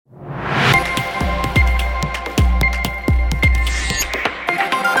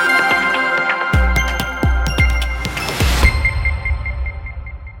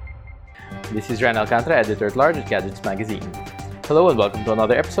This is Ryan Alcantara, Editor-at-Large at Gadgets Magazine. Hello and welcome to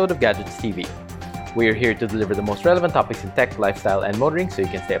another episode of Gadgets TV. We are here to deliver the most relevant topics in tech, lifestyle, and motoring so you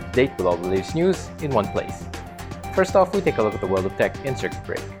can stay up to date with all the latest news in one place. First off, we take a look at the world of tech in Circuit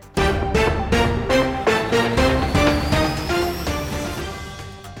Break.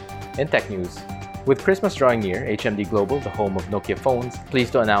 In tech news, with Christmas drawing near, HMD Global, the home of Nokia phones,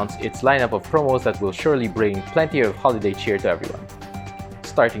 pleased to announce its lineup of promos that will surely bring plenty of holiday cheer to everyone.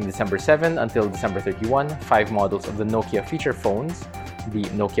 Starting December 7 until December 31, 5 models of the Nokia feature phones, the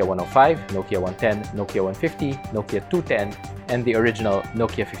Nokia 105, Nokia 110, Nokia 150, Nokia 210, and the original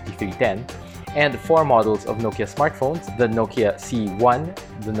Nokia 5310, and 4 models of Nokia smartphones, the Nokia C1,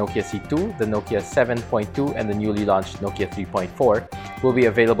 the Nokia C2, the Nokia 7.2, and the newly launched Nokia 3.4 will be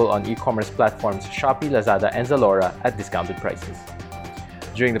available on e-commerce platforms Shopee, Lazada, and Zalora at discounted prices.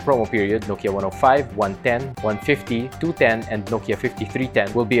 During the promo period, Nokia 105, 110, 150, 210, and Nokia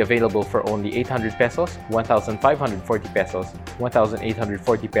 5310 will be available for only 800 pesos, 1,540 pesos,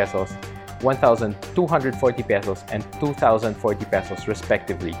 1,840 pesos, 1,240 pesos, and 2,040 pesos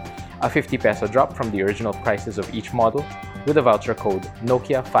respectively, a 50 peso drop from the original prices of each model with a voucher code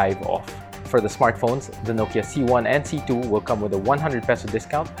Nokia5OFF. For the smartphones, the Nokia C1 and C2 will come with a 100 peso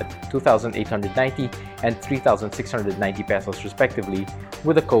discount at 2,890 and 3,690 pesos respectively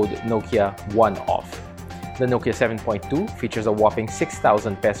with the code Nokia1OFF. The Nokia 7.2 features a whopping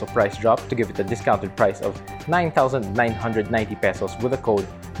 6,000 peso price drop to give it a discounted price of 9,990 pesos with the code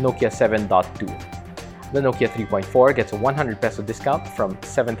Nokia7.2. The Nokia 3.4 gets a 100 peso discount from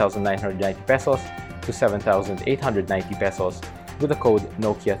 7,990 pesos to 7,890 pesos with the code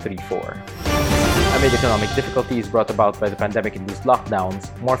Nokia34. Amid economic difficulties brought about by the pandemic-induced lockdowns,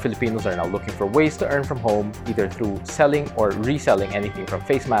 more Filipinos are now looking for ways to earn from home, either through selling or reselling anything from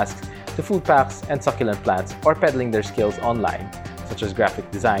face masks to food packs and succulent plants, or peddling their skills online, such as graphic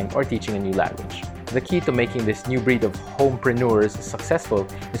design or teaching a new language. The key to making this new breed of homepreneurs successful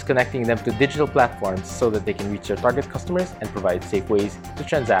is connecting them to digital platforms so that they can reach their target customers and provide safe ways to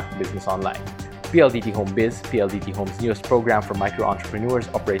transact business online. PLDT Home Biz, PLDT Home's newest program for micro-entrepreneurs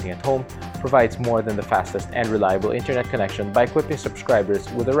operating at home, provides more than the fastest and reliable internet connection by equipping subscribers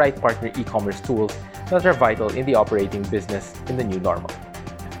with the right partner e-commerce tools that are vital in the operating business in the new normal.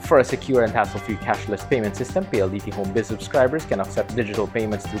 For a secure and hassle-free cashless payment system, PLDT Home Biz subscribers can accept digital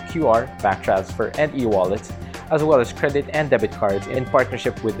payments through QR, bank transfer, and e-wallets, as well as credit and debit cards in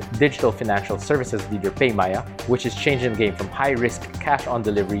partnership with digital financial services leader PayMaya, which is changing the game from high-risk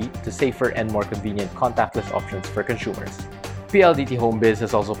cash-on-delivery to safer and more convenient contactless options for consumers. PLDT Home Biz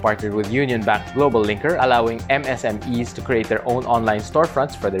has also partnered with Union Bank Global Linker, allowing MSMEs to create their own online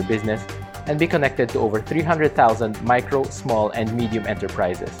storefronts for their business and be connected to over 300,000 micro, small, and medium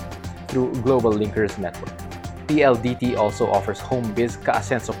enterprises through Global Linker's network. PLDT also offers Home Biz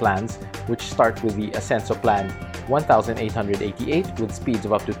Ka-Asenso plans, which start with the Asenso Plan 1888 with speeds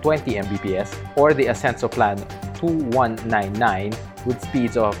of up to 20 Mbps, or the Asenso Plan 2199 with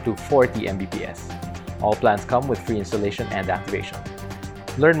speeds of up to 40 Mbps. All plans come with free installation and activation.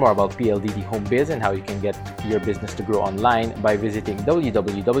 Learn more about PLDT Home Biz and how you can get your business to grow online by visiting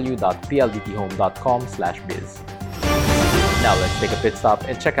www.pldthome.com/biz. Now let's take a pit stop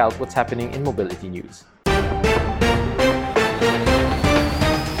and check out what's happening in mobility news.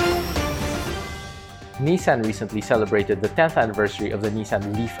 Nissan recently celebrated the 10th anniversary of the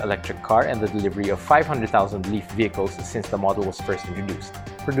Nissan Leaf electric car and the delivery of 500,000 Leaf vehicles since the model was first introduced.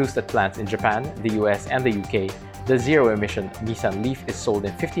 Produced at plants in Japan, the US, and the UK, the zero-emission Nissan Leaf is sold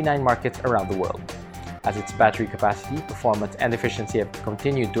in 59 markets around the world. As its battery capacity, performance, and efficiency have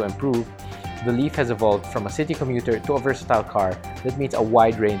continued to improve, the Leaf has evolved from a city commuter to a versatile car that meets a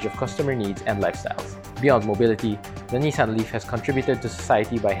wide range of customer needs and lifestyles. Beyond mobility, the Nissan Leaf has contributed to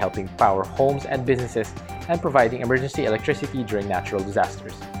society by helping power homes and businesses and providing emergency electricity during natural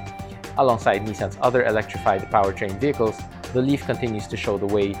disasters. Alongside Nissan's other electrified powertrain vehicles, the Leaf continues to show the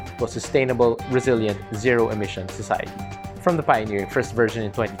way to a sustainable, resilient, zero-emission society. From the pioneering first version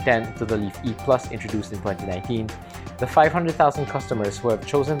in 2010 to the Leaf E Plus introduced in 2019, the 500,000 customers who have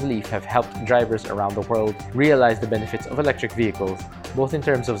chosen the Leaf have helped drivers around the world realize the benefits of electric vehicles, both in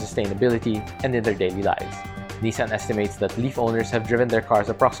terms of sustainability and in their daily lives. Nissan estimates that Leaf owners have driven their cars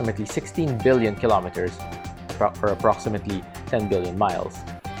approximately 16 billion kilometers, or approximately 10 billion miles,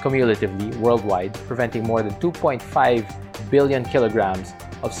 cumulatively worldwide, preventing more than 2.5 billion kilograms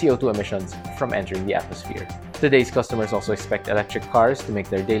of CO2 emissions from entering the atmosphere. Today's customers also expect electric cars to make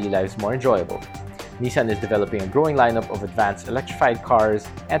their daily lives more enjoyable. Nissan is developing a growing lineup of advanced electrified cars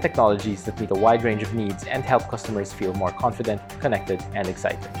and technologies that meet a wide range of needs and help customers feel more confident, connected, and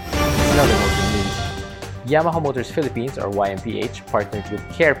excited. In other motor news, Yamaha Motors Philippines, or YMPH, partnered with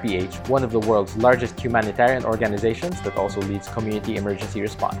CarePH, one of the world's largest humanitarian organizations that also leads community emergency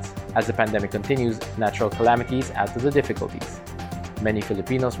response. As the pandemic continues, natural calamities add to the difficulties. Many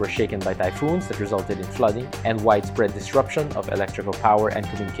Filipinos were shaken by typhoons that resulted in flooding and widespread disruption of electrical power and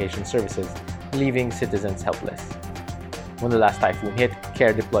communication services, leaving citizens helpless. When the last typhoon hit,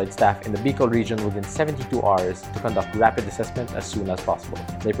 CARE deployed staff in the Bicol region within 72 hours to conduct rapid assessment as soon as possible.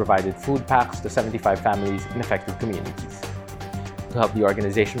 They provided food packs to 75 families in affected communities. To help the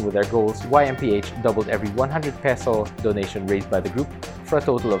organization with their goals, YMPH doubled every 100 peso donation raised by the group for a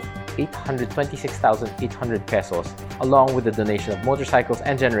total of 826,800 pesos, along with the donation of motorcycles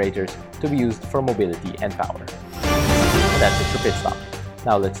and generators to be used for mobility and power. And that's it for Pit Stop.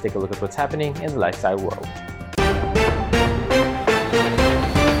 Now let's take a look at what's happening in the lifestyle world.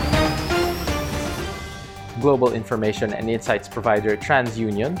 Global information and insights provider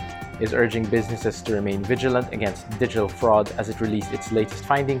TransUnion is urging businesses to remain vigilant against digital fraud as it released its latest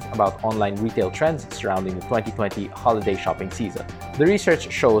findings about online retail trends surrounding the 2020 holiday shopping season. The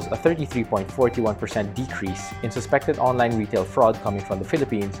research shows a 33.41% decrease in suspected online retail fraud coming from the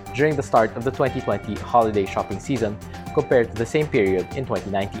Philippines during the start of the 2020 holiday shopping season compared to the same period in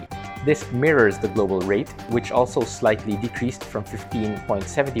 2019. This mirrors the global rate, which also slightly decreased from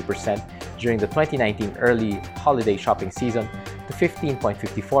 15.70% during the 2019 early holiday shopping season to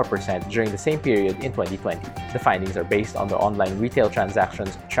 15.54% during the same period in 2020. The findings are based on the online retail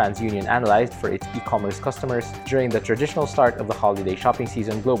transactions TransUnion analyzed for its e-commerce customers during the traditional start of the holiday shopping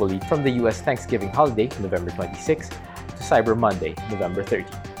season globally from the US Thanksgiving holiday, November 26, to Cyber Monday, November 30.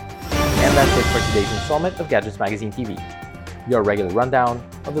 And that's it for today's installment of Gadgets Magazine TV, your regular rundown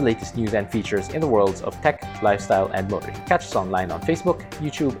of the latest news and features in the worlds of tech, lifestyle, and motoring. Catch us online on Facebook,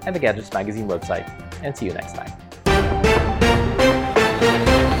 YouTube, and the Gadgets Magazine website, and see you next time.